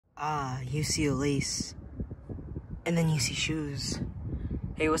You see a lace, and then you see shoes.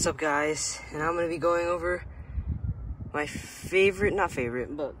 Hey, what's up, guys? And I'm gonna be going over my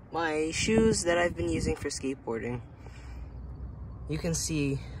but my shoes that I've been using for skateboarding. You can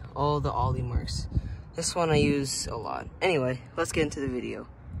see all the ollie marks. This one I use a lot. Anyway, let's get into the video.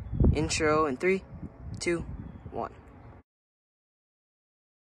 Intro in 3, 2, 1.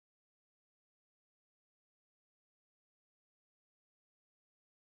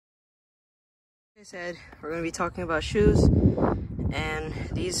 Like I said, we're going to be talking about shoes, and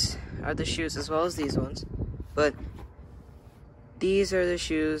these are the shoes as well as these ones, but these are the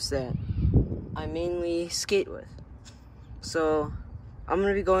shoes that I mainly skate with. So I'm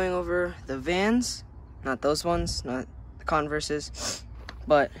going to be going over the Vans, not those ones, not the Converses,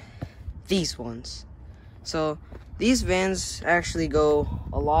 but these ones. So these Vans actually go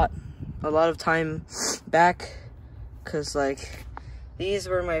a lot of time back, because like these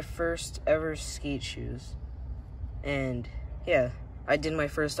were my first ever skate shoes, and yeah, I did my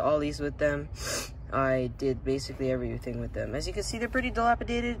first ollies with them. I did basically everything with them. As you can see, they're pretty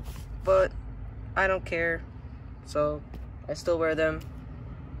dilapidated, but I don't care, so I still wear them,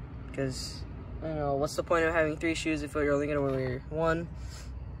 because I don't know, what's the point of having 3 shoes if you're only gonna wear 1,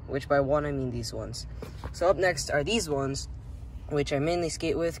 which by 1 I mean these ones. So up next are these ones, which I mainly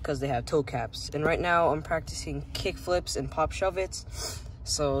skate with because they have toe caps. And right now I'm practicing kick flips and pop shove-its,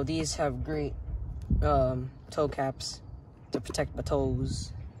 so these have great toe caps to protect my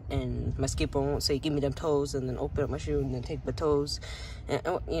toes, and my skateboard won't say give me them toes and then open up my shoe and then take my toes,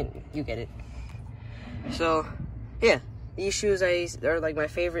 and you get it. So yeah, these shoes are like my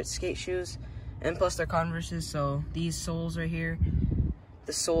favorite skate shoes, and plus they're Converses, so these soles right here,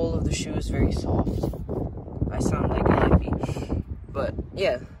 the sole of the shoe is very soft. I sound like a hippie, but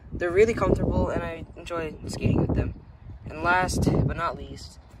yeah, they're really comfortable and I enjoy skating with them. And last but not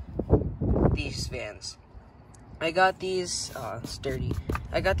least, these Vans. I got these, sturdy.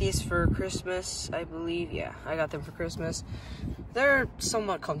 I got these for Christmas, I believe. Yeah, I got them for Christmas. They're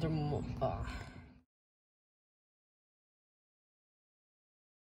somewhat comfortable.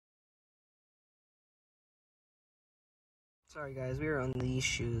 Sorry guys, we were on these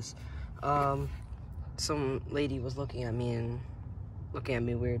shoes. Some lady was looking at me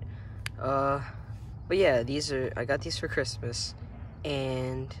weird. But yeah, I got these for Christmas,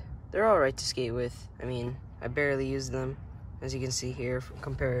 and they're alright to skate with. I mean, I barely use them, as you can see here,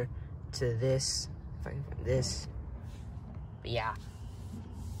 compared to this, if I can find this. But yeah.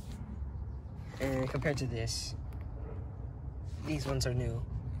 And compared to this, these ones are new.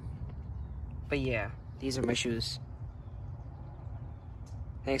 But yeah, these are my shoes.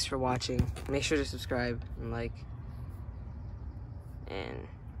 Thanks for watching. Make sure to subscribe and like, and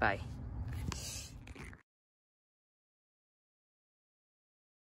bye.